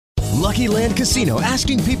Lucky Land Casino,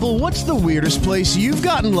 asking people, what's the weirdest place you've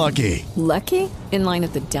gotten lucky? Lucky? In line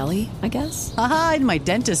at the deli, I guess? Aha, in my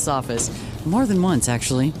dentist's office. More than once,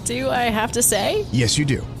 actually. Do I have to say? Yes, you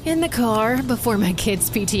do. In the car before my kids'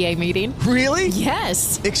 PTA meeting. Really?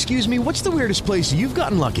 Yes. Excuse me, what's the weirdest place you've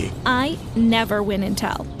gotten lucky? I never win and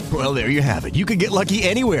tell. Well, there you have it. You can get lucky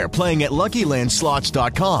anywhere, playing at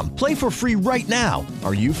LuckyLandSlots.com. Play for free right now.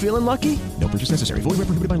 Are you feeling lucky? No purchase necessary. Void where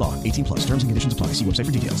prohibited by law. 18 plus. Terms and conditions apply. See website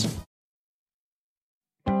for details.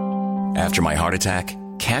 After my heart attack,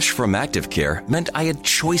 cash from ActiveCare meant I had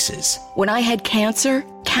choices. When I had cancer,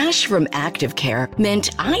 cash from ActiveCare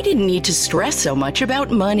meant I didn't need to stress so much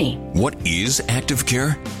about money. What is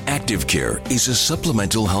ActiveCare? ActiveCare is a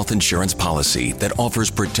supplemental health insurance policy that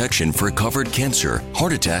offers protection for covered cancer,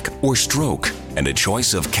 heart attack, or stroke, and a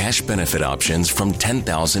choice of cash benefit options from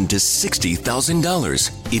 $10,000 to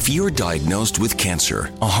 $60,000. If you're diagnosed with cancer,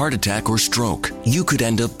 a heart attack, or stroke, you could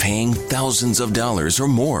end up paying thousands of dollars or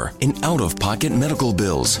more in out-of-pocket medical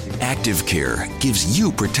bills. ActiveCare gives you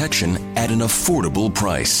protection at an affordable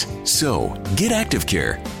price. So, get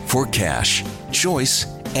ActiveCare for cash, choice,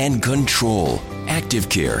 and control.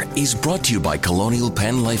 ActiveCare is brought to you by Colonial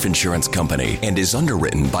Penn Life Insurance Company and is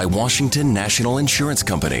underwritten by Washington National Insurance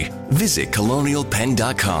Company. Visit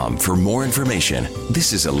colonialpenn.com for more information.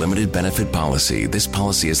 This is a limited benefit policy. This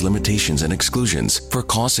policy has limitations and exclusions. For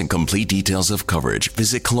costs and complete details of coverage,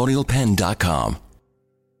 visit colonialpenn.com.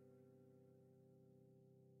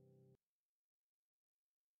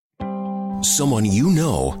 Someone you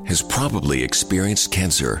know has probably experienced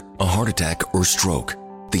cancer, a heart attack, or stroke.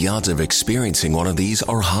 The odds of experiencing one of these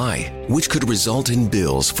are high, which could result in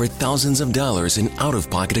bills for thousands of dollars in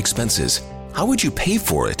out-of-pocket expenses. How would you pay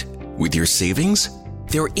for it? With your savings?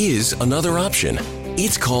 There is another option.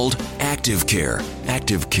 It's called ActiveCare.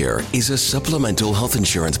 ActiveCare is a supplemental health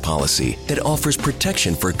insurance policy that offers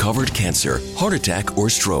protection for covered cancer, heart attack, or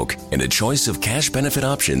stroke, and a choice of cash benefit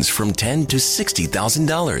options from $10,000 to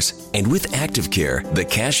 $60,000. And with ActiveCare, the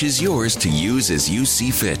cash is yours to use as you see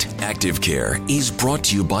fit. ActiveCare is brought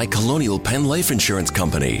to you by Colonial Penn Life Insurance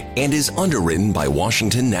Company and is underwritten by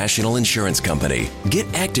Washington National Insurance Company. Get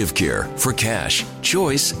ActiveCare for cash,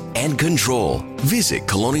 choice, and control. Visit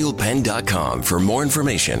colonialpenn.com for more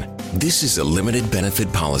information. This is a limited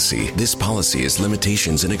benefit policy. This policy has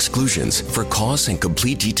limitations and exclusions. For costs and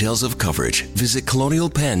complete details of coverage, visit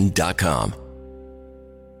colonialpenn.com.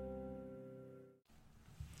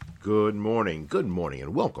 Good morning,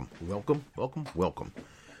 and welcome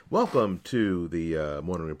to the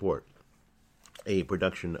Morning Report, a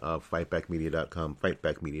production of FightbackMedia.com,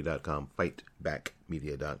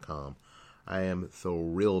 FightbackMedia.com. I am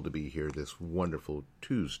thrilled to be here this wonderful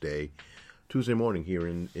Tuesday morning here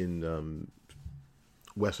in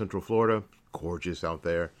West Central Florida. Gorgeous out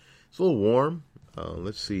there. It's a little warm.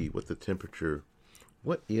 Let's see what is the temperature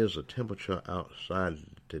outside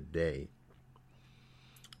today.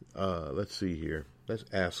 Let's see here. Let's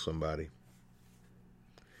ask somebody.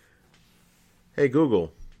 Hey,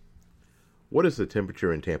 Google, what is the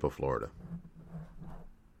temperature in Tampa, Florida?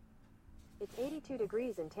 It's 82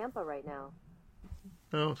 degrees in Tampa right now.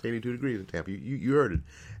 Oh, it's 82 degrees in Tampa. You heard it.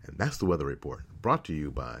 And that's the weather report, brought to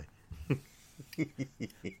you by... I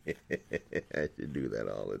should do that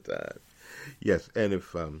all the time. Yes, and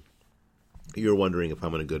if you're wondering if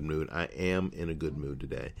I'm in a good mood, I am in a good mood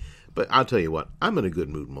today. But I'll tell you what, I'm in a good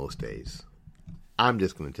mood most days. I'm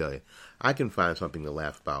just going to tell you, I can find something to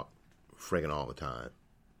laugh about friggin' all the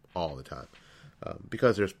time.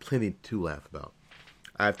 Because there's plenty to laugh about.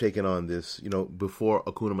 I've taken on this, before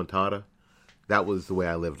Hakuna Matata, that was the way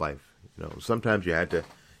I lived life. Sometimes you had to,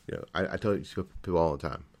 I tell people all the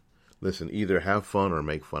time, listen, either have fun or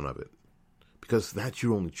make fun of it. Because that's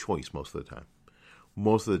your only choice most of the time.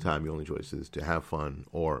 Most of the time, your only choice is to have fun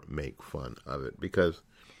or make fun of it. Because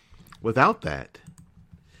without that,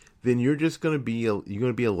 then you're just going to be a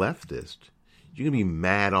leftist. You're going to be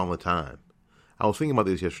mad all the time. I was thinking about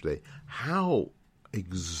this yesterday. How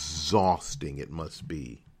exhausting it must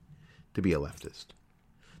be to be a leftist.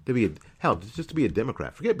 Just to be a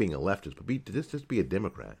Democrat. Forget being a leftist, but just be a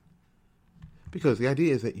Democrat. Because the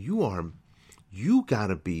idea is that you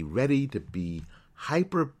gotta be ready to be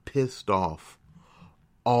hyper pissed off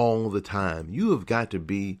all the time. You have got to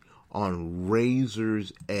be on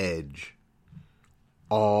razor's edge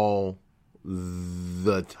all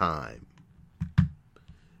the time.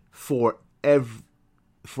 For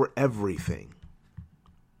everything.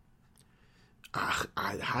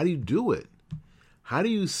 How do you do it? How do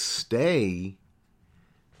you stay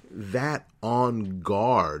that on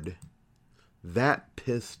guard, that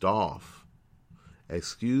pissed off,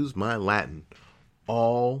 excuse my Latin,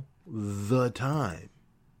 all the time?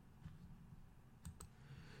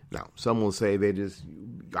 Now, some will say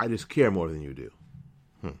I just care more than you do.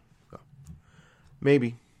 So,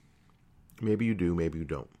 maybe you do, maybe you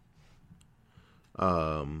don't.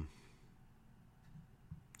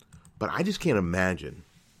 But I just can't imagine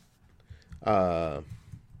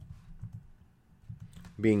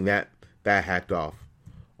being that hacked off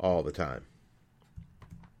all the time.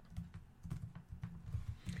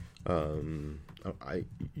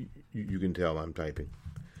 You can tell I'm typing.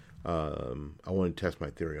 I want to test my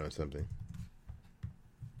theory on something.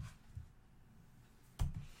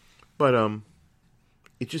 But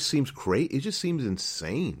it just seems crazy. It just seems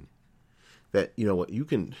insane that, you know what, you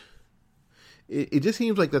can. It just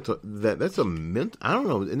seems like that's a mental. I don't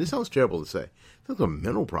know, and this sounds terrible to say. That's a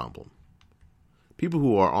mental problem. People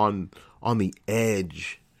who are on the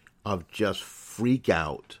edge of just freak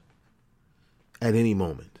out at any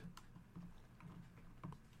moment.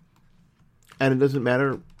 And it doesn't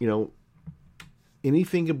matter, you know,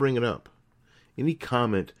 anything can bring it up. Any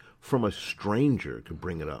comment from a stranger can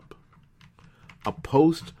bring it up. A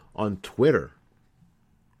post on Twitter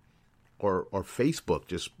or Facebook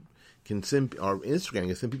just can send, or Instagram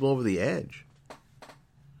can send people over the edge.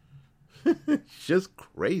 It's just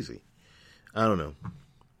crazy. I don't know.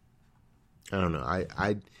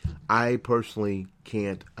 I personally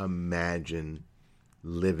can't imagine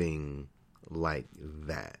living like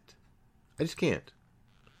that. I just can't.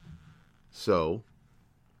 So,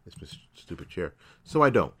 it's my stupid chair. So I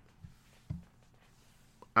don't.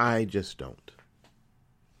 I just don't.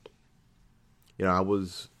 You know,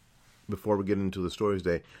 before we get into the stories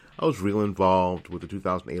today, I was real involved with the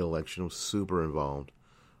 2008 election. I was super involved.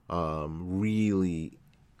 Really,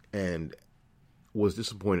 and was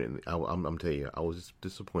disappointed. I'm telling you, I was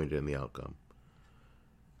disappointed in the outcome.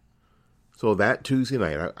 So that Tuesday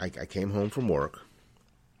night, I came home from work.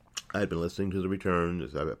 I had been listening to the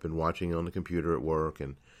returns. I've been watching on the computer at work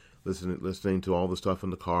and listening to all the stuff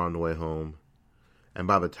in the car on the way home. And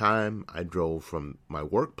by the time I drove from my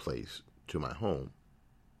workplace to my home,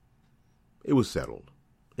 it was settled.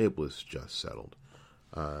 It was just settled.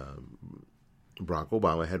 Barack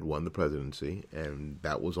Obama had won the presidency, and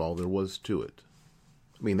that was all there was to it.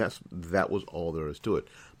 I mean, that was all there is to it.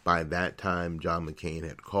 By that time, John McCain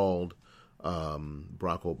had called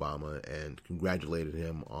Barack Obama and congratulated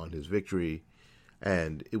him on his victory,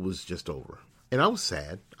 and it was just over. And I was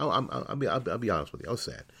sad. I'll be honest with you. I was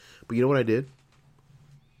sad. But you know what I did?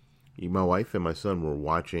 My wife and my son were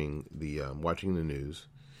watching the news,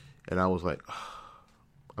 and I was like, oh,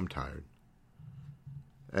 I'm tired.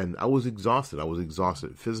 And I was exhausted. I was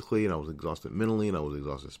exhausted physically, and I was exhausted mentally, and I was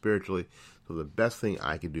exhausted spiritually. So the best thing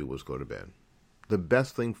I could do was go to bed. The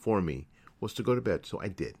best thing for me was to go to bed. So I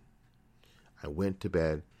did. I went to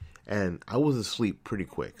bed, and I was asleep pretty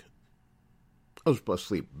quick. I was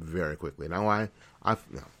asleep very quickly. Now what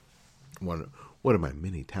are my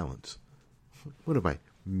many talents? What are my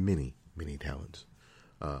many talents?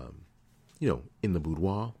 You know, in the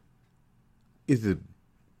boudoir is the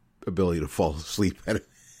ability to fall asleep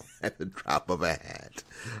at the drop of a hat.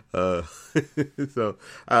 So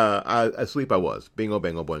asleep I was. Bingo,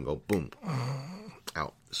 bango, boingo, boom,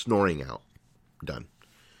 out, snoring out, done.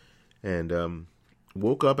 And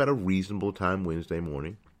woke up at a reasonable time Wednesday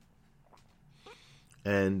morning.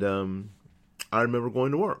 And I remember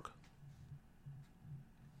going to work.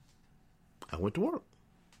 I went to work.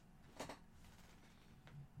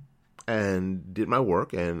 And did my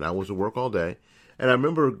work, and I was at work all day. And I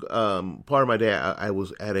remember part of my day I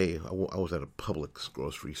was at a Publix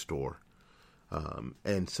grocery store.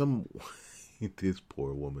 And this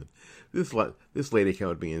poor woman, this lady came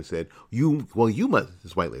up to me and said,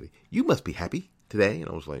 this white lady, you must be happy today. And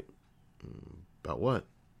I was like, about what?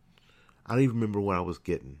 I don't even remember what I was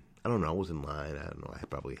getting. I don't know. I was in line. I don't know. I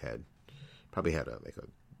probably had a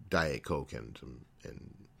Diet Coke and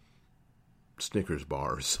Snickers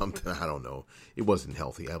bar or something. I don't know. It wasn't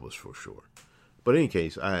healthy. That was for sure. But in any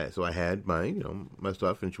case, I had my my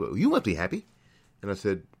stuff, and she went, you must be happy. And I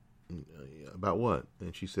said, about what?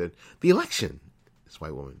 And she said, the election. This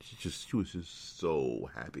white woman, she was just so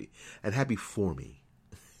happy, and happy for me.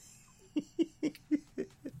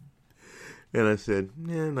 And I said,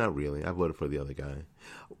 nah, not really. I voted for the other guy.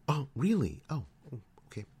 Oh, really? Oh,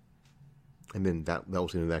 okay. And then that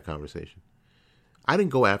was the end of that conversation. I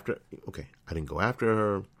didn't go after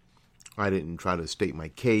her. I didn't try to state my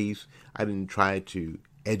case. I didn't try to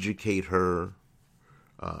educate her.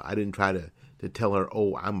 I didn't try to tell her,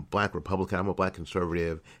 oh, I'm a black Republican, I'm a black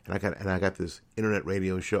conservative, and I got this internet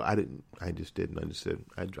radio show. I just didn't. I just said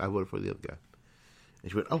I voted for the other guy.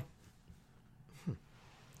 And she went, oh.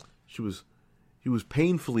 She was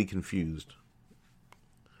painfully confused.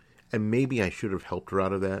 And maybe I should have helped her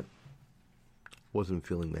out of that. Wasn't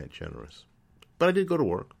feeling that generous. But I did go to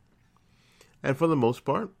work. And for the most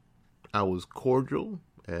part, I was cordial,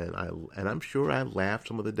 and I'm sure I laughed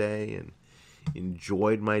some of the day and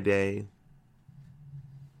enjoyed my day.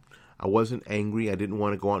 I wasn't angry. I didn't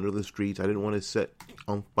want to go out into the streets. I didn't want to set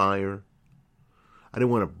on fire. I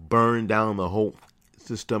didn't want to burn down the whole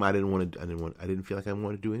system. I didn't feel like I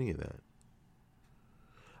wanted to do any of that.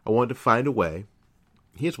 I wanted to find a way.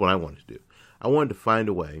 Here's what I wanted to do. I wanted to find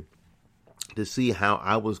a way to see how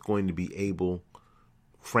I was going to be able,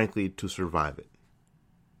 frankly, to survive it.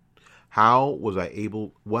 How was I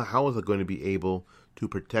going to be able to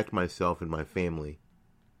protect myself and my family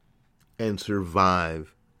and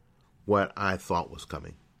survive what I thought was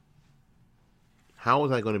coming? How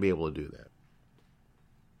was I going to be able to do that?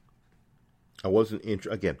 I wasn't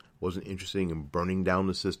interested in burning down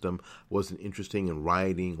the system. Wasn't interested in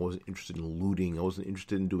rioting. Wasn't interested in looting. I wasn't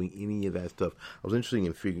interested in doing any of that stuff. I was interested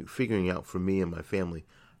in figuring out for me and my family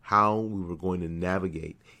how we were going to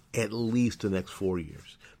navigate at least the next 4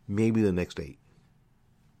 years, maybe the next 8.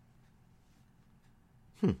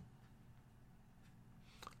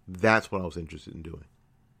 That's what I was interested in doing.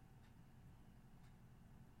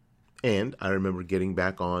 And I remember getting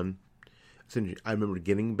back on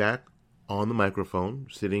the microphone,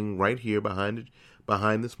 sitting right here behind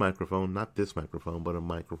this microphone, not this microphone, but a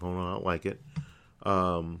microphone I don't like it,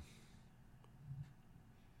 going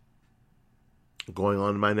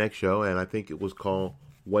on to my next show, and I think it was called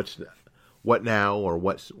What Now or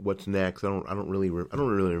What's Next. I don't really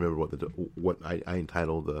remember what I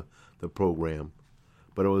entitled the program,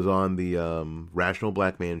 but it was on the Rational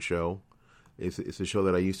Black Man Show. It's a show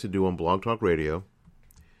that I used to do on Blog Talk Radio.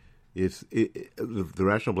 The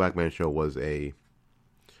Rational Black Man Show was the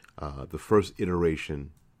first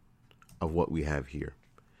iteration of what we have here,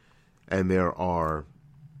 and there are,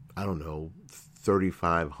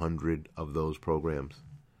 3,500 of those programs.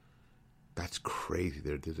 That's crazy.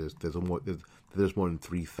 There's more than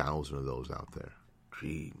 3,000 of those out there.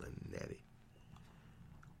 Gee, manetti.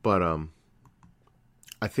 But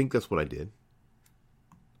I think that's what I did,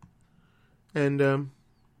 and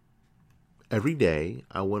every day,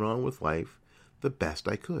 I went on with life the best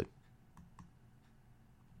I could.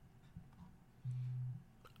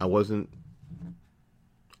 I wasn't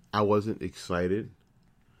excited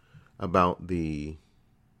about the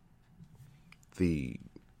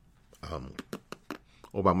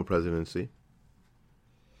Obama presidency,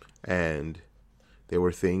 and there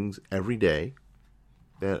were things every day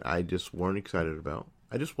that I just weren't excited about.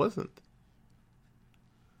 I just wasn't.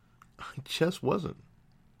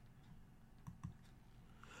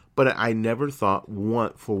 But I never thought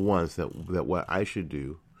for once that what I should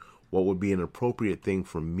do, what would be an appropriate thing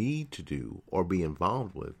for me to do or be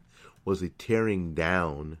involved with, was a tearing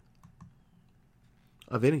down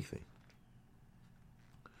of anything.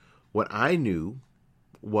 What I knew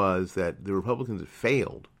was that the Republicans had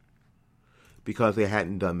failed because they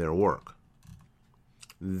hadn't done their work.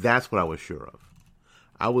 That's what I was sure of.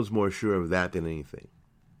 I was more sure of that than anything.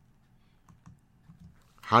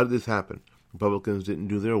 How did this happen? Republicans didn't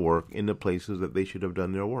do their work in the places that they should have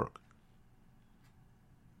done their work.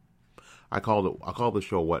 I called the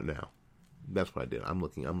show "What Now." That's what I did. I'm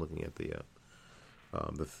looking at the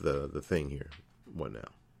thing here. What now?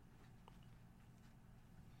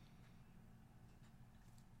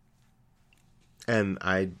 And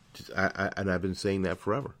I've been saying that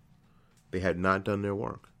forever. They had not done their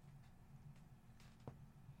work,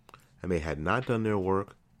 and they had not done their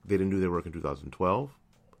work. They didn't do their work in 2012.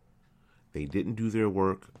 They didn't do their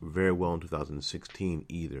work very well in 2016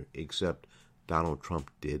 either, except Donald Trump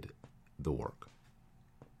did the work.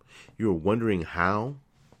 You're wondering how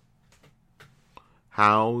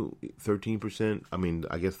 13%,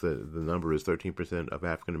 I guess the number is 13% of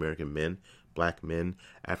African American men, black men,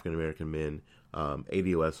 African American men,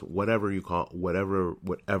 ADOS, whatever you call,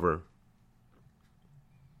 whatever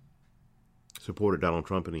supported Donald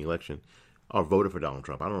Trump in the election, or voted for Donald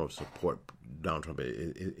Trump. I don't know if support Donald Trump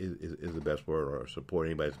is the best word, or support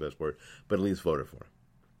anybody's the best word, but at least voted for him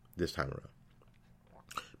this time around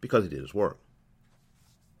because he did his work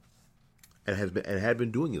and had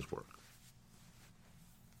been doing his work.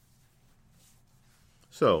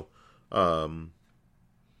 So,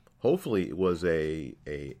 hopefully, it was a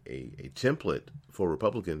template for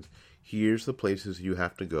Republicans. Here's the places you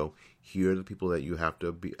have to go. Here are the people that you have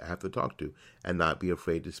to talk to, and not be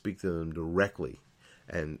afraid to speak to them directly,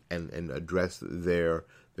 and address their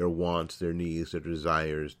wants, their needs, their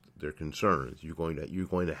desires, their concerns. You're going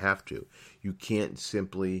to have to. You can't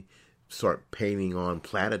simply start painting on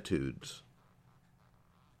platitudes.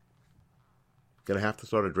 Going to have to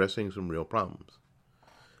start addressing some real problems.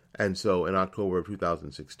 And so in October of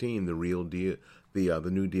 2016, the real deal, the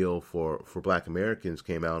New Deal for Black Americans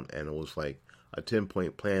came out, and it was like a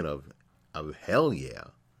 10-point plan of hell yeah,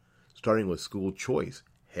 starting with school choice,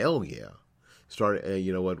 hell yeah,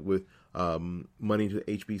 with money to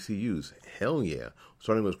HBCUs, hell yeah,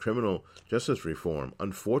 starting with criminal justice reform,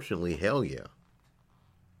 unfortunately, hell yeah.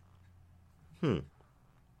 And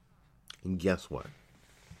guess what?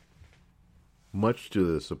 Much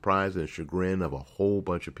to the surprise and chagrin of a whole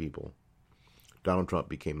bunch of people, Donald Trump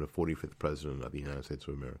became the 45th president of the United States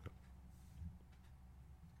of America.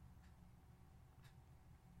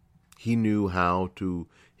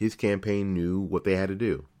 His campaign knew what they had to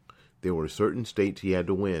do. There were certain states he had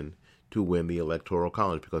to win the Electoral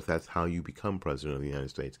College, because that's how you become president of the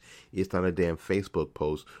United States. It's not a damn Facebook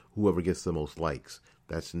post, whoever gets the most likes.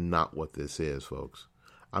 That's not what this is, folks.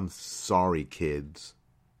 I'm sorry, kids.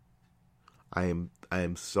 I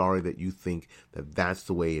am sorry that you think that that's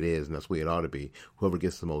the way it is and that's the way it ought to be. Whoever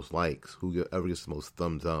gets the most likes, whoever gets the most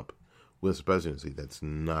thumbs up wins the presidency. That's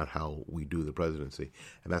not how we do the presidency.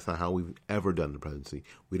 And that's not how we've ever done the presidency.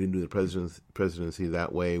 We didn't do the presidency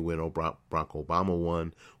that way when Barack Obama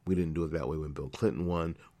won. We didn't do it that way when Bill Clinton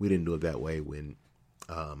won. We didn't do it that way when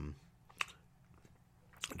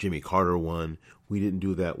Jimmy Carter won. We didn't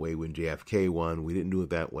do it that way when JFK won. We didn't do it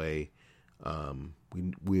that way.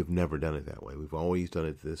 We have never done it that way. We've always done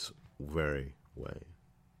it this very way,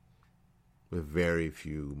 with very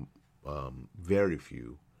few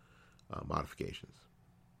modifications.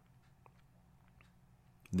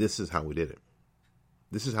 This is how we did it.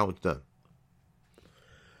 This is how it's done.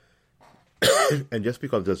 And just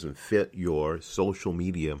because it doesn't fit your social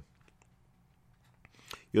media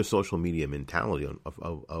mentality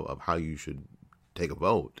of how you should take a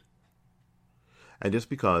vote, and just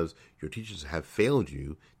because your teachers have failed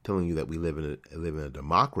you, telling you that we live in a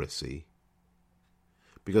democracy,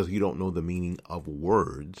 because you don't know the meaning of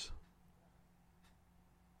words.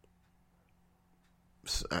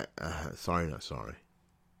 Sorry, not sorry.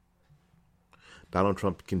 Donald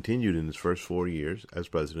Trump continued in his first 4 years as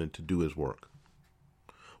president to do his work.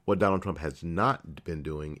 What Donald Trump has not been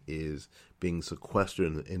doing is being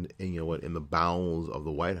sequestered in the bowels of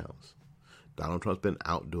the White House. Donald Trump's been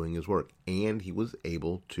out doing his work, and he was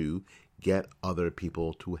able to get other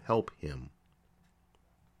people to help him.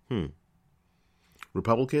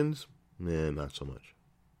 Republicans, not so much.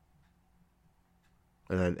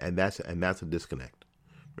 And that's a disconnect.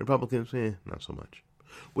 Republicans, not so much.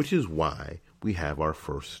 Which is why we have our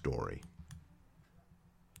first story.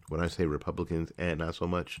 When I say Republicans and not so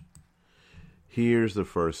much, here's the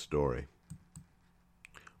first story.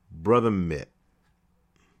 Brother Mitt.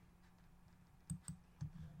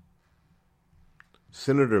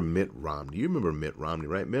 Senator Mitt Romney. You remember Mitt Romney,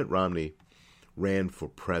 right? Mitt Romney ran for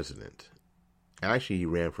president. Actually, he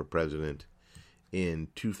ran for president in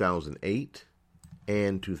 2008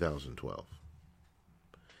 and 2012.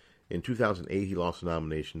 In 2008, he lost the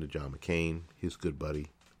nomination to John McCain, his good buddy.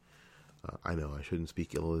 I know I shouldn't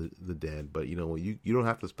speak ill of the dead, but you know what? You don't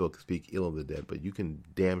have to speak ill of the dead, but you can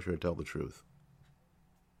damn sure tell the truth.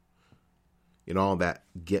 And all that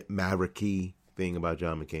get mavericky thing about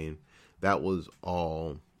John McCain, that was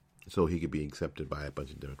all so he could be accepted by a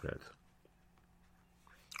bunch of Democrats.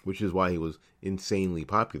 Which is why he was insanely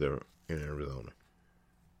popular in Arizona.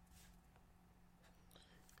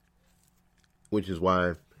 Which is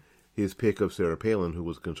why his pick of Sarah Palin, who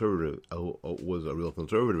was conservative, was a real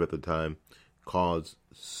conservative at the time, caused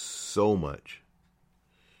so much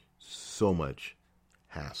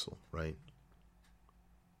hassle, right?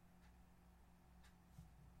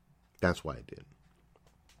 That's why it did.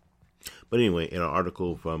 But anyway, in an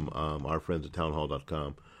article from our friends at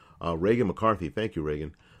townhall.com, Reagan McCarthy, thank you,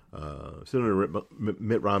 Reagan, Senator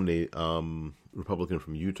Mitt Romney, Republican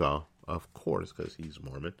from Utah, of course, because he's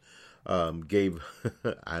Mormon, gave,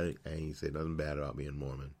 I ain't say nothing bad about being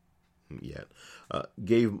Mormon yet,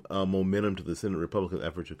 gave momentum to the Senate Republican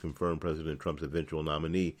effort to confirm President Trump's eventual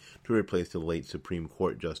nominee to replace the late Supreme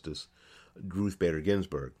Court Justice Ruth Bader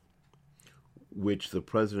Ginsburg, which the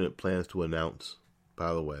president plans to announce,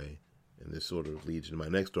 by the way, and this sort of leads into my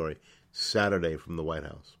next story, Saturday from the White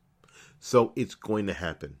House. So it's going to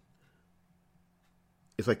happen.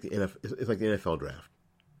 It's like the NFL draft.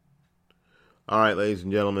 All right, ladies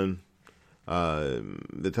and gentlemen,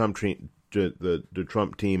 the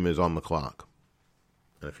Trump team is on the clock.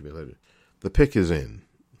 And a few minutes later, the pick is in.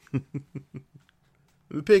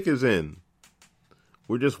 The pick is in.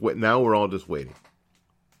 Now we're all just waiting.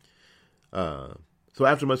 So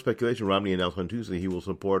after much speculation, Romney announced on Tuesday he will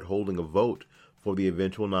support holding a vote for the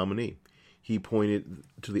eventual nominee. He pointed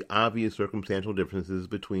to the obvious circumstantial differences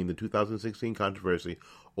between the 2016 controversy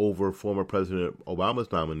over former President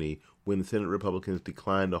Obama's nominee, when the Senate Republicans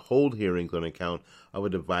declined to hold hearings on account of a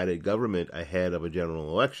divided government ahead of a general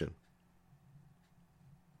election.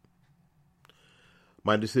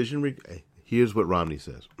 My decision, here's what Romney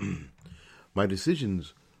says. My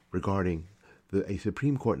decisions regarding a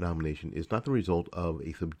Supreme Court nomination is not the result of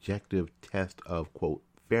a subjective test of, quote,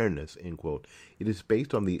 fairness, end quote. It is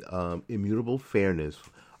based on the immutable fairness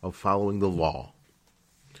of following the law,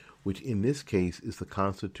 which in this case is the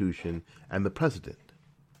Constitution and the President.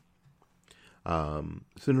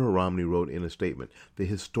 Senator Romney wrote in a statement, the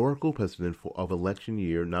historical precedent of election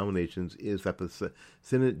year nominations is that the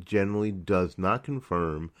Senate generally does not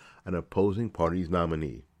confirm an opposing party's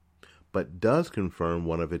nominee, but does confirm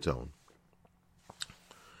one of its own.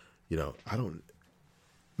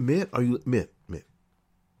 Mitt,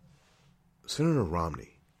 Senator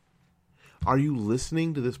Romney, are you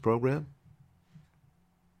listening to this program?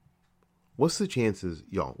 What's the chances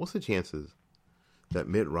that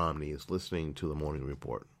Mitt Romney is listening to the Morning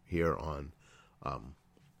Report here on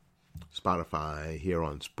Spotify, here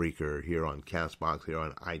on Spreaker, here on CastBox, here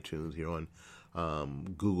on iTunes, here on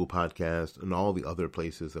Google Podcasts, and all the other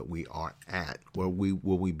places that we are at, where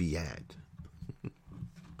will we be at?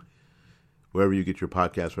 Wherever you get your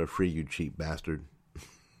podcast for free, you cheap bastard.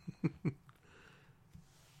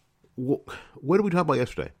 What did we talk about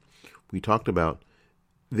yesterday? We talked about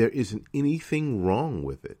there isn't anything wrong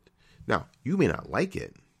with it. Now, you may not like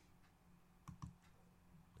it.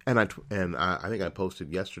 And I think I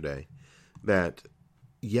posted yesterday that,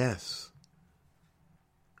 yes,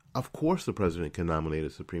 of course the president can nominate a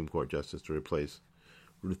Supreme Court justice to replace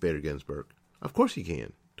Ruth Bader Ginsburg. Of course he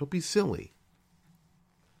can. Don't be silly.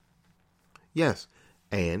 Yes,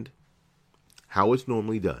 and how it's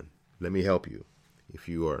normally done. Let me help you. If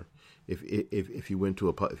you went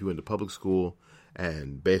to public school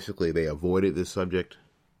and basically they avoided this subject,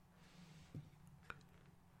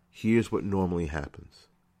 here's what normally happens.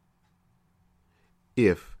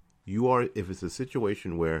 If it's a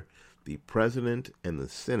situation where the president and the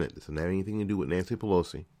Senate doesn't have anything to do with Nancy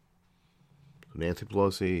Pelosi,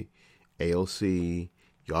 AOC,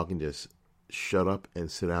 y'all can just shut up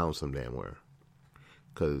and sit down some damn where.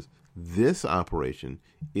 Because this operation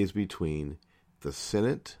is between the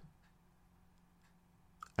Senate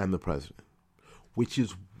and the president, which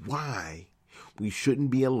is why we shouldn't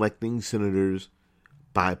be electing senators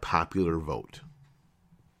by popular vote.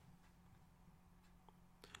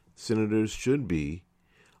 Senators should be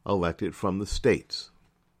elected from the states.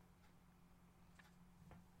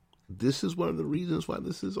 This is one of the reasons why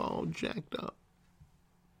this is all jacked up.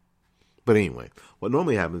 But anyway, what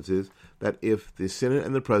normally happens is that if the Senate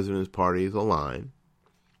and the president's parties align,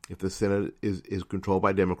 if the Senate is controlled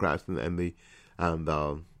by Democrats and the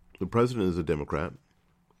president is a Democrat,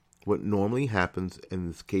 what normally happens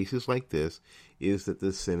in cases like this is that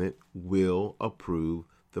the Senate will approve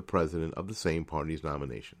the president of the same party's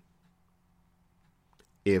nomination.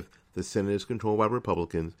 If the Senate is controlled by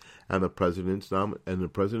Republicans and the president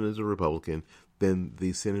is a Republican, then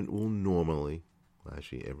the Senate will normally,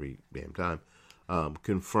 actually every damn time,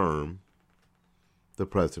 confirm the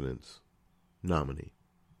president's nominee.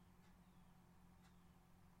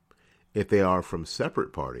 If they are from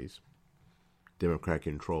separate parties,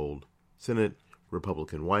 Democrat-controlled Senate,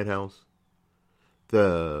 Republican White House,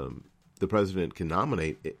 the president can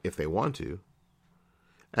nominate if they want to,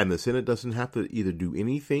 and the Senate doesn't have to either do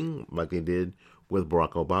anything like they did with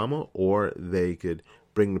Barack Obama, or they could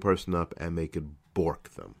bring the person up and they could bork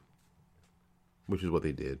them, which is what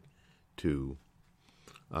they did to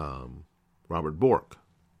Robert Bork.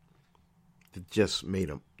 It just made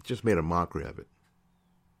a mockery of it.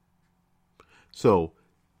 So,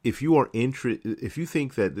 if you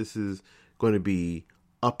think that this is going to be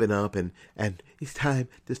up and it's time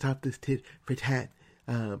to stop this tit for tat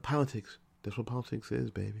politics, that's what politics is,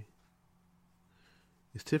 baby.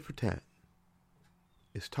 It's tit for tat.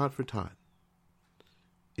 It's tot for tot.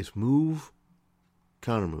 It's move,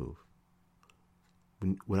 counter move.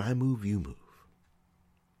 When I move, you move.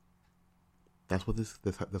 That's what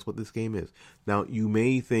this game is. Now, you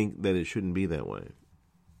may think that it shouldn't be that way.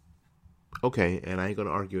 Okay, and I ain't going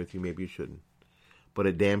to argue with you, maybe you shouldn't. But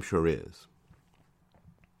it damn sure is.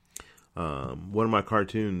 One of my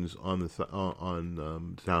cartoons on the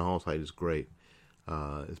Town Hall site is great.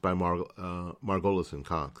 It's by Margolis and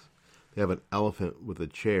Cox. They have an elephant with a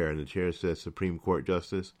chair, and the chair says Supreme Court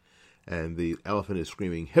Justice, and the elephant is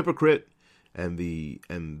screaming hypocrite, and the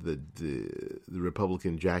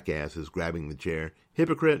Republican jackass is grabbing the chair,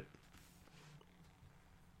 hypocrite.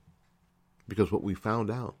 Because what we found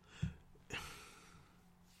out,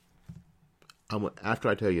 after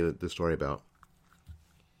I tell you the story about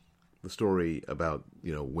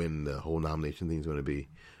when the whole nomination thing is going to be,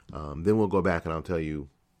 then we'll go back and I'll tell you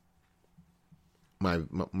my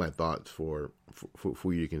thoughts for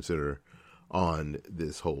you to consider on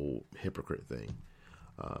this whole hypocrite thing,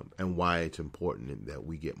 and why it's important that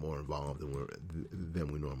we get more involved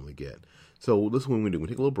than we normally get. So this is what we do. We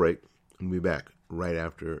take a little break and we'll be back right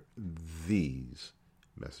after these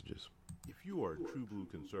messages. If you are a true blue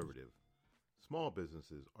conservative, small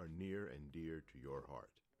businesses are near and dear to your heart.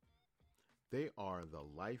 They are the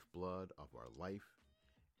lifeblood of our life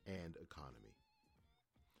and economy.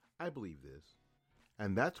 I believe this,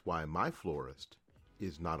 and that's why My Florist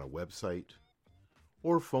is not a website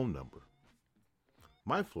or phone number.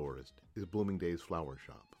 My Florist is Bloomingdale's Flower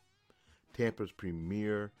Shop, Tampa's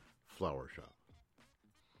premier flower shop.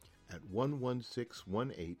 At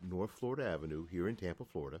 11618 North Florida Avenue here in Tampa,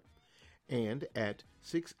 Florida, and at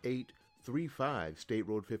 6835 State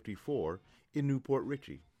Road 54 in Newport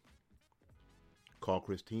Richey. Call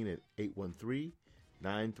Christine at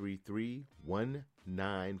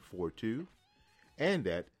 813-933-1942 and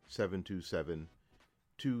at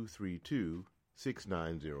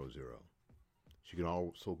 727-232-6900. She can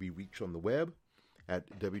also be reached on the web at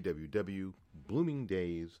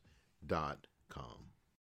www.bloomingdays.com.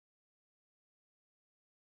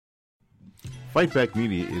 Fight Back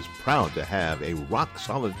Media is proud to have a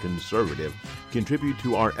rock-solid conservative contribute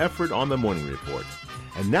to our effort on the Morning Report.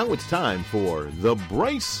 And now it's time for The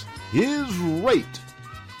Bryce is Right.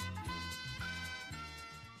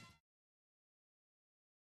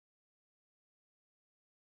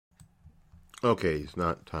 Okay, it's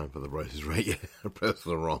not time for The Bryce is Right yet. I pressed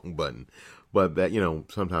the wrong button. But that,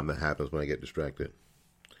 sometimes that happens when I get distracted.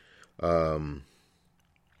 But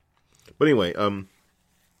anyway,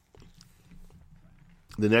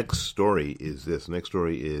 the next story is this. The next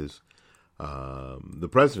story is the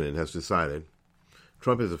president has decided,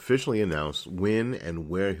 Trump has officially announced when and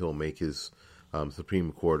where he'll make his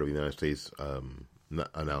Supreme Court of the United States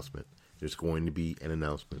announcement. There's going to be an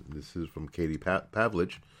announcement. This is from Katie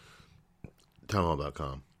Pavlich,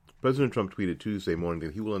 townhall.com. President Trump tweeted Tuesday morning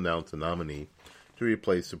that he will announce a nominee to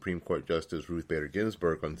replace Supreme Court Justice Ruth Bader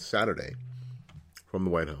Ginsburg on Saturday from the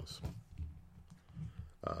White House.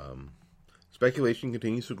 Speculation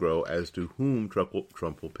continues to grow as to whom Trump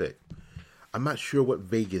will pick. I'm not sure what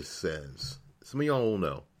Vegas says. Some of y'all will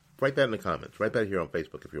know. Write that in the comments. Write that here on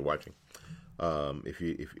Facebook if you're watching. If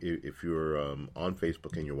you're on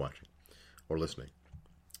Facebook and you're watching or listening.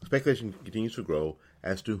 Speculation continues to grow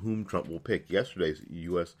as to whom Trump will pick. Yesterday's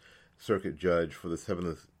U.S. Circuit Judge for the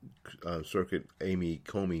 7th Circuit, Amy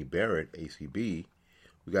Coney Barrett, ACB,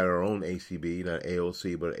 we got our own ACB, not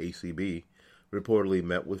AOC, but ACB, reportedly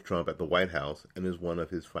met with Trump at the White House and is one of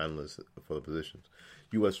his finalists for the positions.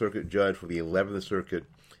 U.S. Circuit Judge for the 11th Circuit,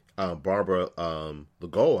 Barbara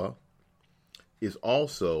Lagoa, is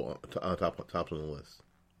also top on the list.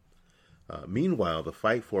 Meanwhile, the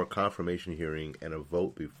fight for a confirmation hearing and a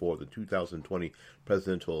vote before the 2020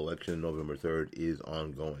 presidential election, November 3rd, is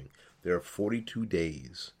ongoing. There are 42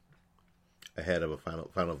 days ahead of a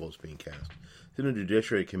final votes being cast. Senate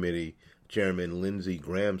Judiciary Committee Chairman Lindsey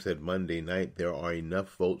Graham said Monday night there are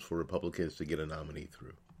enough votes for Republicans to get a nominee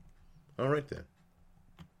through. All right then.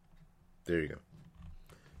 There you go.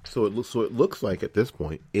 So it looks like at this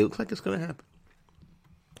point, it looks like it's going to happen.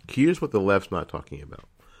 Here's what the left's not talking about.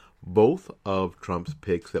 Both of Trump's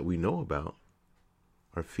picks that we know about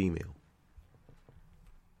are female.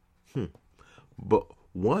 But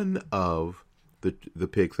one of the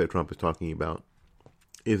picks that Trump is talking about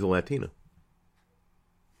is a Latina.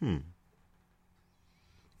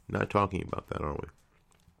 Not talking about that, are we?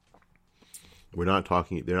 They're not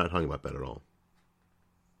talking about that at all.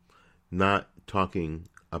 Not talking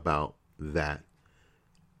about that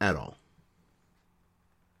at all.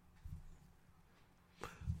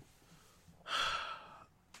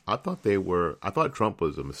 I thought Trump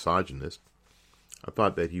was a misogynist. I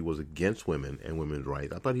thought that he was against women and women's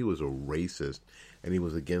rights. I thought he was a racist and he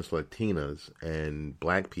was against Latinas and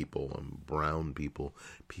black people and brown people,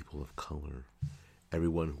 people of color,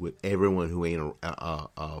 everyone who ain't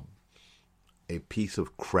a piece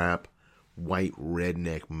of crap white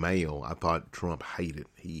redneck male. I thought Trump hated.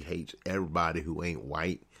 He hates everybody who ain't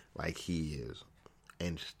white like he is,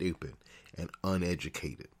 and stupid and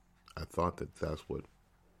uneducated. I thought that that's what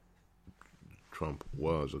Trump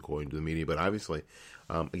was, according to the media. But obviously,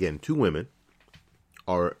 again, two women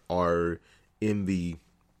are in the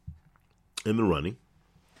running,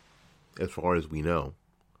 as far as we know,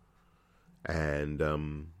 and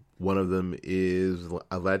one of them is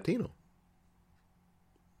a Latino.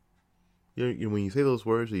 You know, when you say those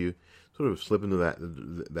words, you sort of slip into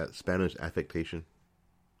that Spanish affectation.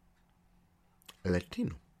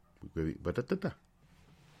 Latino. When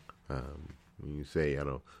you say, I don't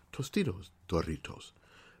know, Tostitos, Doritos.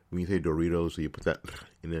 When you say Doritos, so you put that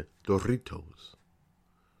in there. Doritos.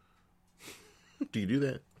 Do you do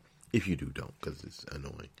that? If you do, don't, because it's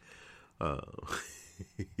annoying.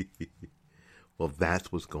 Well,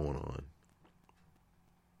 that's what's going on.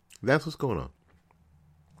 That's what's going on.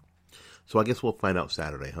 So I guess we'll find out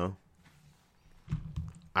Saturday, huh?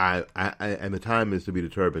 And the time is to be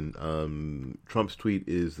determined. Trump's tweet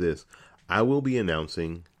is this: I will be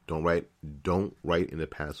announcing. Don't write in the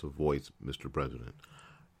passive voice, Mr. President.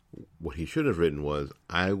 What he should have written was,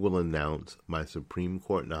 I will announce my Supreme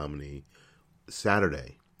Court nominee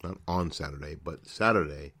Saturday, not on Saturday, but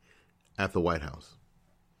Saturday at the White House.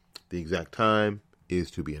 The exact time is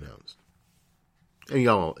to be announced. And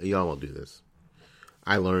y'all will do this.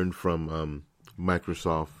 I learned from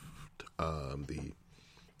Microsoft the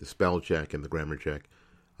spell check and the grammar check.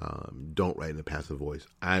 Don't write in the passive voice.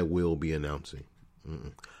 I will be announcing.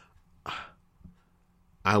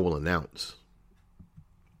 I will announce.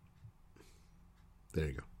 There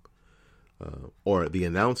you go. Or the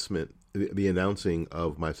announcing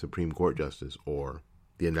of my Supreme Court justice, or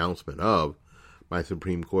the announcement of my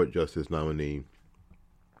Supreme Court justice nominee.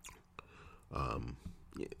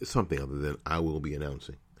 Something other than I will be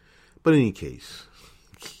announcing. But in any case,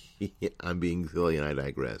 I'm being silly and I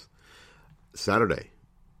digress. Saturday.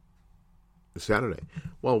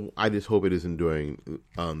 Well, I just hope it isn't during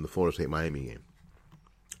the Florida State Miami game.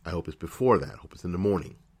 I hope it's before that. I hope it's in the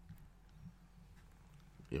morning.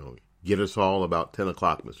 Get us all about 10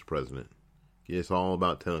 o'clock, Mr. President. Get us all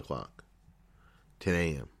about 10 o'clock. 10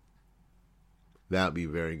 a.m. That would be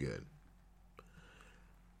very good.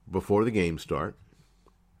 Before the game start,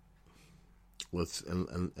 let's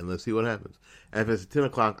see what happens. And if it's 10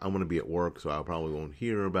 o'clock, I'm going to be at work, so I probably won't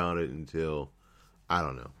hear about it until, I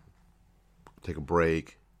don't know, take a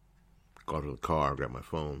break, go to the car, grab my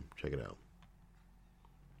phone, check it out.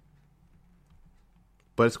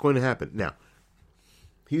 But it's going to happen. Now,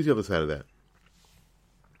 here's the other side of that.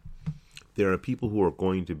 There are people who are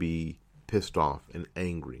going to be pissed off and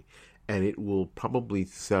angry, and it will probably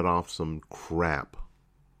set off some crap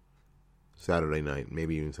Saturday night,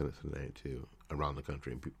 maybe even Sunday night too, around the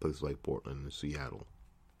country, in places like Portland and Seattle,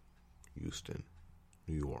 Houston,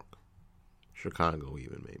 New York, Chicago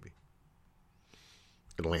even maybe,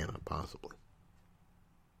 Atlanta possibly.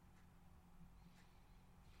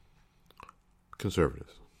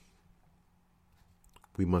 Conservatives,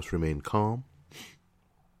 we must remain calm,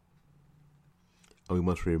 and we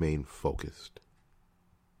must remain focused.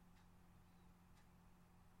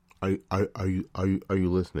 Are you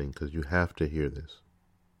listening? Because you have to hear this.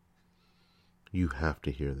 You have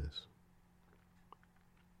to hear this.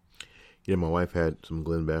 My wife had some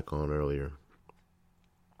Glenn Beck on earlier.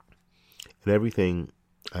 And everything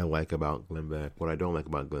I like about Glenn Beck, what I don't like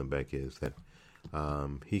about Glenn Beck is that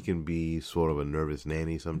he can be sort of a nervous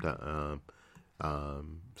nanny sometimes.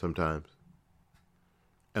 And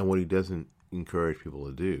what he doesn't encourage people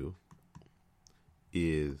to do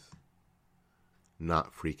is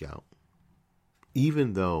not freak out.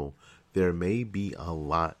 Even though there may be a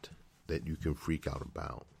lot that you can freak out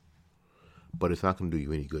about, but it's not going to do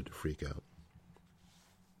you any good to freak out.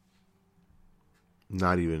 It's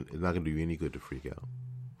not going to do you any good to freak out.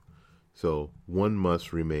 So one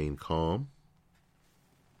must remain calm.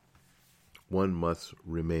 One must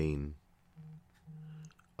remain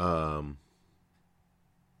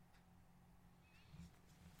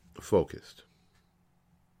focused.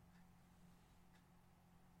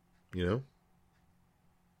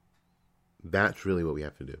 That's really what we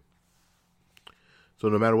have to do. So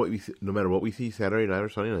no matter what we see Saturday night or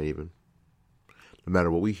Sunday night, even, no matter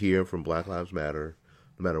what we hear from Black Lives Matter,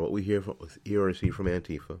 no matter what we hear or see from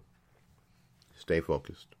Antifa, stay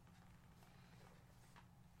focused.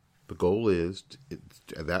 The goal is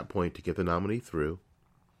at that point to get the nominee through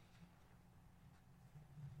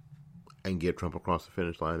and get Trump across the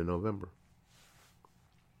finish line in November.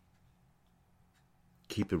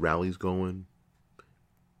 Keep the rallies going.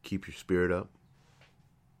 Keep your spirit up.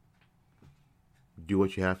 Do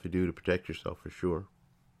what you have to do to protect yourself for sure.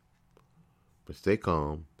 But stay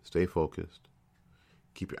calm. Stay focused.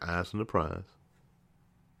 Keep your eyes on the prize.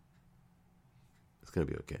 It's going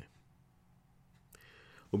to be okay.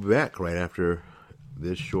 We'll be back right after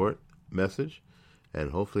this short message.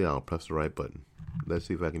 And hopefully I'll press the right button. Let's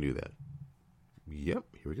see if I can do that. Yep,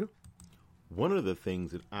 here we go. One of the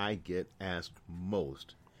things that I get asked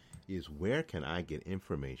most is where can I get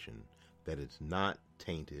information that is not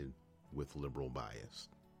tainted with liberal bias,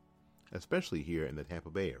 especially here in the Tampa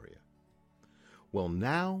Bay area. Well,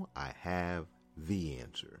 now I have the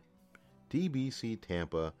answer.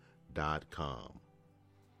 tbctampa.com,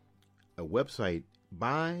 a website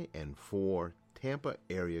by and for Tampa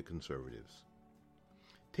area conservatives.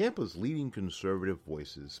 Tampa's leading conservative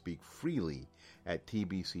voices speak freely at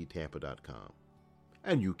tbctampa.com,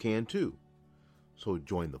 and you can too. So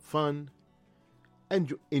join the fun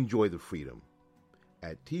and enjoy the freedom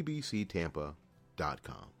at tbctampa.com.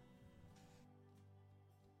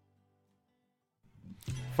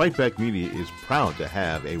 Fight Back Media is proud to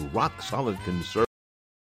have a rock-solid conservative.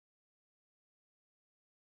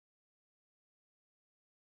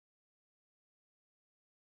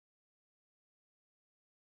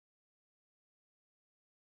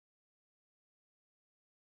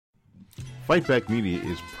 Fight Back Media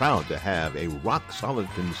is proud to have a rock-solid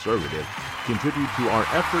conservative contribute to our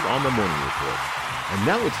effort on the Morning Report. And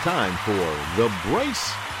now it's time for The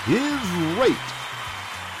Bryce is Right.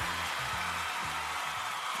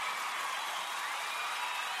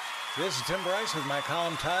 This is Tim Bryce with my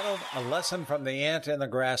column titled, A Lesson from the Ant and the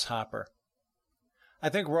Grasshopper. I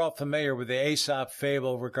think we're all familiar with the Aesop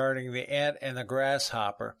fable regarding the ant and the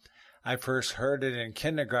grasshopper. I first heard it in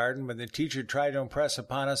kindergarten when the teacher tried to impress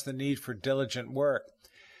upon us the need for diligent work.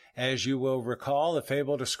 As you will recall, the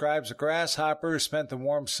fable describes a grasshopper who spent the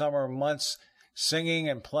warm summer months singing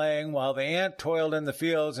and playing while the ant toiled in the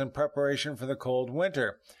fields in preparation for the cold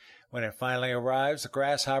winter. When it finally arrives, the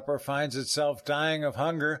grasshopper finds itself dying of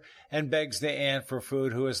hunger and begs the ant for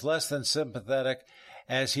food, who is less than sympathetic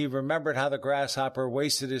as he remembered how the grasshopper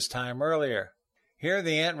wasted his time earlier. Here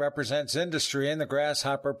the ant represents industry and the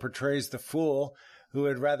grasshopper portrays the fool who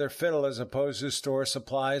would rather fiddle as opposed to store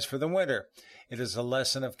supplies for the winter. It is a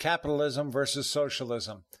lesson of capitalism versus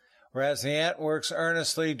socialism. Whereas the ant works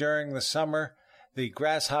earnestly during the summer, the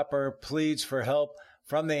grasshopper pleads for help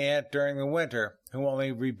from the ant during the winter, who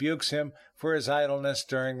only rebukes him for his idleness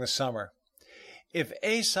during the summer. If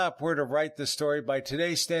Aesop were to write the story by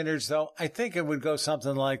today's standards, though, I think it would go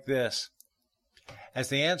something like this. As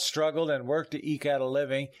the ant struggled and worked to eke out a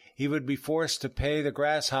living, he would be forced to pay the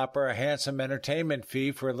grasshopper a handsome entertainment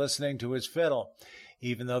fee for listening to his fiddle.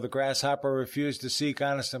 Even though the grasshopper refused to seek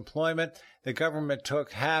honest employment, the government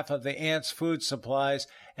took half of the ant's food supplies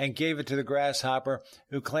and gave it to the grasshopper,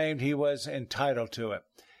 who claimed he was entitled to it.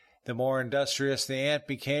 The more industrious the ant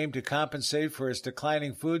became to compensate for his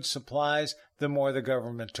declining food supplies, the more the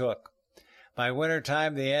government took. By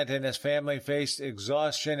wintertime, the ant and his family faced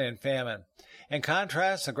exhaustion and famine. In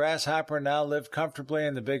contrast, the grasshopper now lived comfortably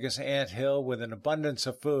in the biggest ant hill with an abundance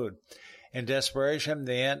of food. In desperation,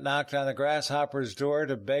 the ant knocked on the grasshopper's door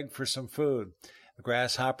to beg for some food. The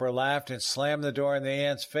grasshopper laughed and slammed the door in the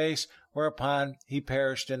ant's face, whereupon he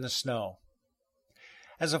perished in the snow.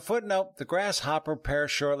 As a footnote, the grasshopper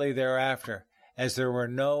perished shortly thereafter, as there were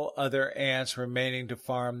no other ants remaining to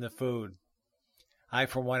farm the food. I,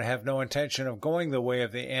 for one, have no intention of going the way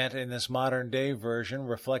of the ant in this modern-day version,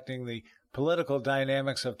 reflecting the political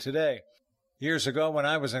dynamics of today. Years ago, when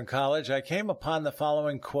I was in college, I came upon the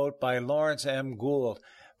following quote by Lawrence M. Gould,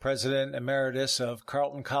 President Emeritus of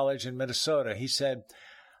Carleton College in Minnesota. He said,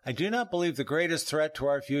 "I do not believe the greatest threat to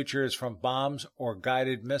our future is from bombs or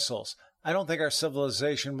guided missiles. I don't think our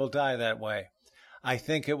civilization will die that way. I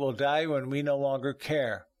think it will die when we no longer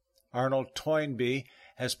care." Arnold Toynbee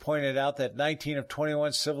has pointed out that 19 of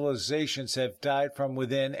 21 civilizations have died from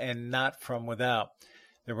within and not from without.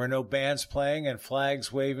 There were no bands playing and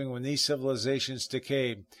flags waving when these civilizations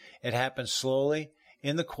decayed. It happened slowly,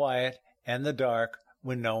 in the quiet and the dark,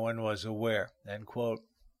 when no one was aware. End quote.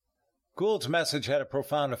 Gould's message had a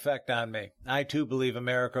profound effect on me. I, too, believe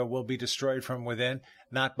America will be destroyed from within,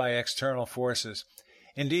 not by external forces.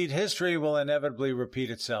 Indeed, history will inevitably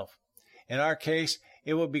repeat itself. In our case,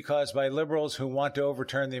 it will be caused by liberals who want to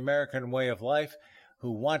overturn the American way of life,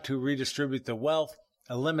 who want to redistribute the wealth,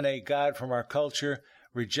 eliminate God from our culture,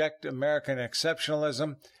 reject American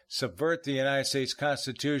exceptionalism, subvert the United States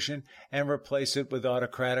Constitution, and replace it with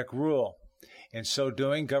autocratic rule. In so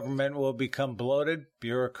doing, government will become bloated,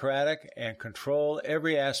 bureaucratic, and control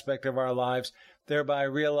every aspect of our lives, thereby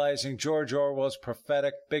realizing George Orwell's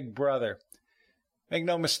prophetic Big Brother. Make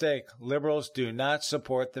no mistake, liberals do not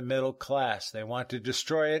support the middle class. They want to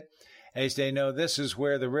destroy it, as they know this is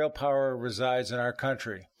where the real power resides in our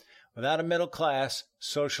country. Without a middle class,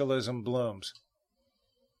 socialism blooms.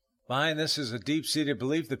 Behind this is a deep-seated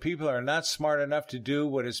belief that people are not smart enough to do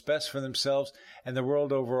what is best for themselves and the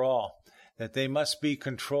world overall, that they must be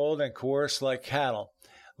controlled and coerced like cattle.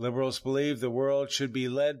 Liberals believe the world should be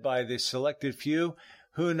led by the selected few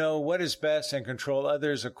who know what is best and control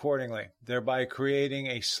others accordingly, thereby creating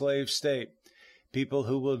a slave state. People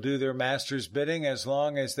who will do their master's bidding as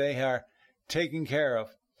long as they are taken care of.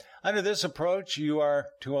 Under this approach, you are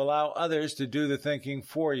to allow others to do the thinking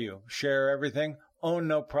for you, share everything, own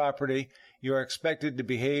no property. You are expected to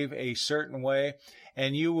behave a certain way,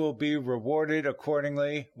 and you will be rewarded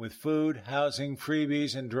accordingly with food, housing,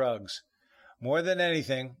 freebies, and drugs. More than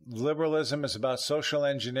anything, liberalism is about social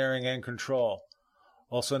engineering and control,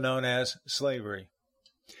 also known as slavery.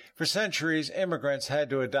 For centuries, immigrants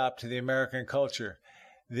had to adapt to the American culture.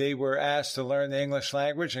 They were asked to learn the English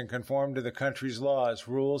language and conform to the country's laws,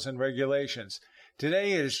 rules, and regulations.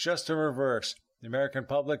 Today, it is just the reverse. The American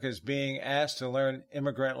public is being asked to learn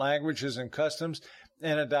immigrant languages and customs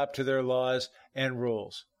and adapt to their laws and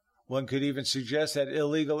rules. One could even suggest that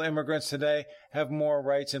illegal immigrants today have more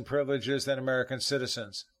rights and privileges than American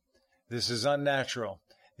citizens. This is unnatural.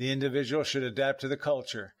 The individual should adapt to the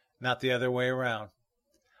culture, not the other way around.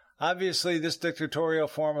 Obviously, this dictatorial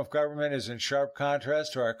form of government is in sharp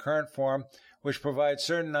contrast to our current form, which provides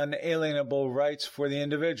certain unalienable rights for the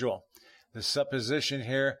individual. The supposition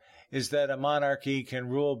here is that a monarchy can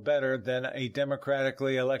rule better than a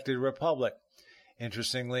democratically elected republic.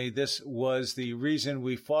 Interestingly, this was the reason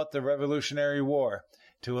we fought the Revolutionary War,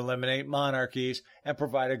 to eliminate monarchies and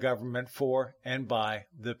provide a government for and by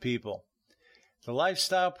the people. The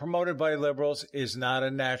lifestyle promoted by liberals is not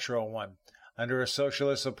a natural one. Under a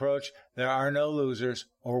socialist approach, there are no losers,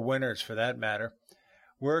 or winners for that matter.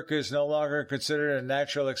 Work is no longer considered a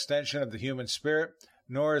natural extension of the human spirit,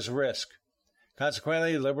 nor is risk.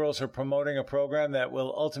 Consequently, liberals are promoting a program that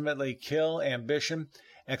will ultimately kill ambition,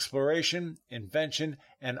 exploration, invention,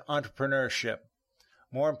 and entrepreneurship.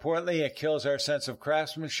 More importantly, it kills our sense of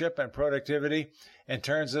craftsmanship and productivity and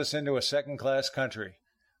turns us into a second-class country.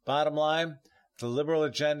 Bottom line, the liberal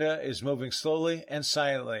agenda is moving slowly and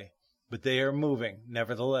silently, but they are moving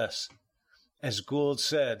nevertheless. As Gould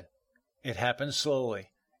said, it happened slowly,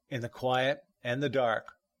 in the quiet and the dark,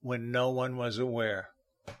 when no one was aware.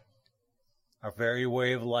 Our very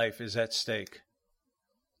way of life is at stake.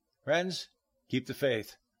 Friends, keep the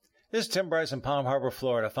faith. This is Tim Bryce in Palm Harbor,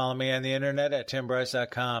 Florida. Follow me on the internet at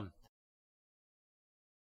timbryce.com.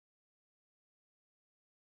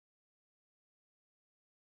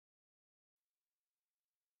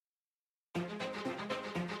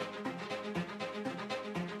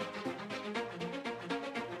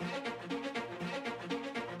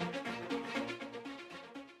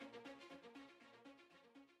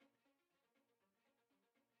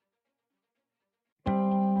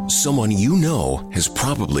 Someone you know has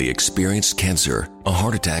probably experienced cancer, a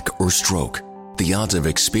heart attack, or stroke. The odds of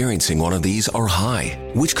experiencing one of these are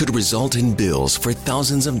high, which could result in bills for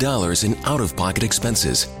thousands of dollars in out-of-pocket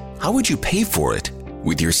expenses. How would you pay for it?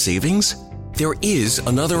 With your savings? There is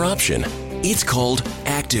another option. It's called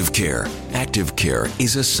Active Care. Active Care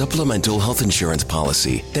is a supplemental health insurance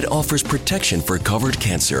policy that offers protection for covered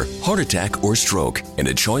cancer, heart attack, or stroke, and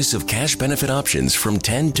a choice of cash benefit options from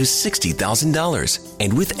 $10,000 to $60,000.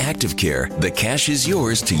 And with Active Care, the cash is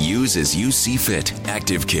yours to use as you see fit.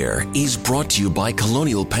 Active Care is brought to you by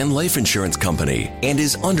Colonial Penn Life Insurance Company and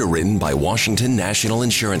is underwritten by Washington National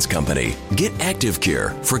Insurance Company. Get Active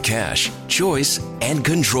Care for cash, choice, and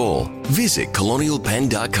control. Visit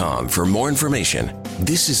colonialpenn.com for more information.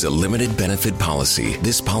 This is a limited benefit policy.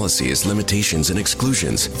 This policy has limitations and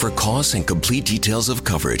exclusions. For costs and complete details of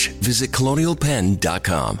coverage, visit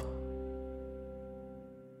colonialpenn.com.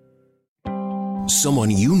 Someone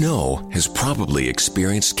you know has probably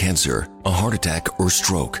experienced cancer, a heart attack, or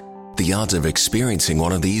stroke. The odds of experiencing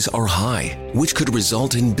one of these are high, which could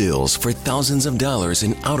result in bills for thousands of dollars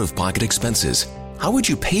in out-of-pocket expenses. How would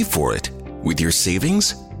you pay for it? With your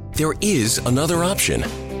savings? There is another option.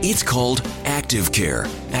 It's called Active Care.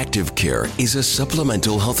 Active Care is a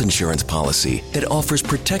supplemental health insurance policy that offers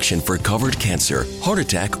protection for covered cancer, heart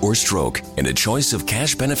attack, or stroke, and a choice of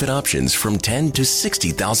cash benefit options from $10,000 to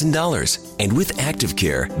 $60,000. And with Active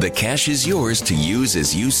Care, the cash is yours to use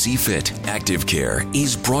as you see fit. Active Care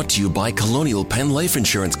is brought to you by Colonial Penn Life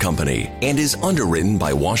Insurance Company and is underwritten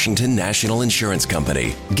by Washington National Insurance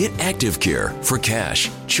Company. Get Active Care for cash,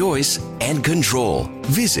 choice, and control.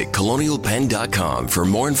 Visit colonialpenn.com for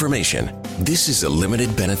more information. This is a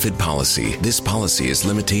limited benefit policy. This policy has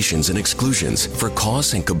limitations and exclusions. For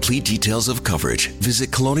costs and complete details of coverage,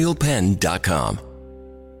 visit colonialpenn.com.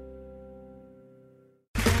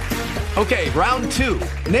 Okay, round two.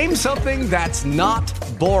 Name something that's not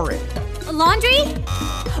boring. A laundry?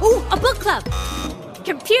 Ooh, a book club.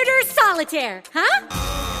 Computer solitaire, huh?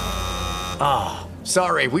 Ah,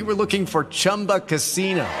 sorry, we were looking for Chumba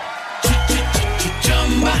Casino.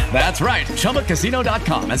 That's right.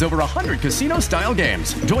 ChumbaCasino.com has over 100 casino-style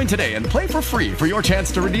games. Join today and play for free for your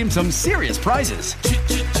chance to redeem some serious prizes.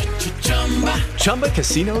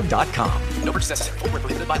 ChumbaCasino.com. No purchase necessary. Void where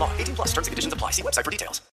prohibited by law. 18+ terms and conditions apply. See website for details.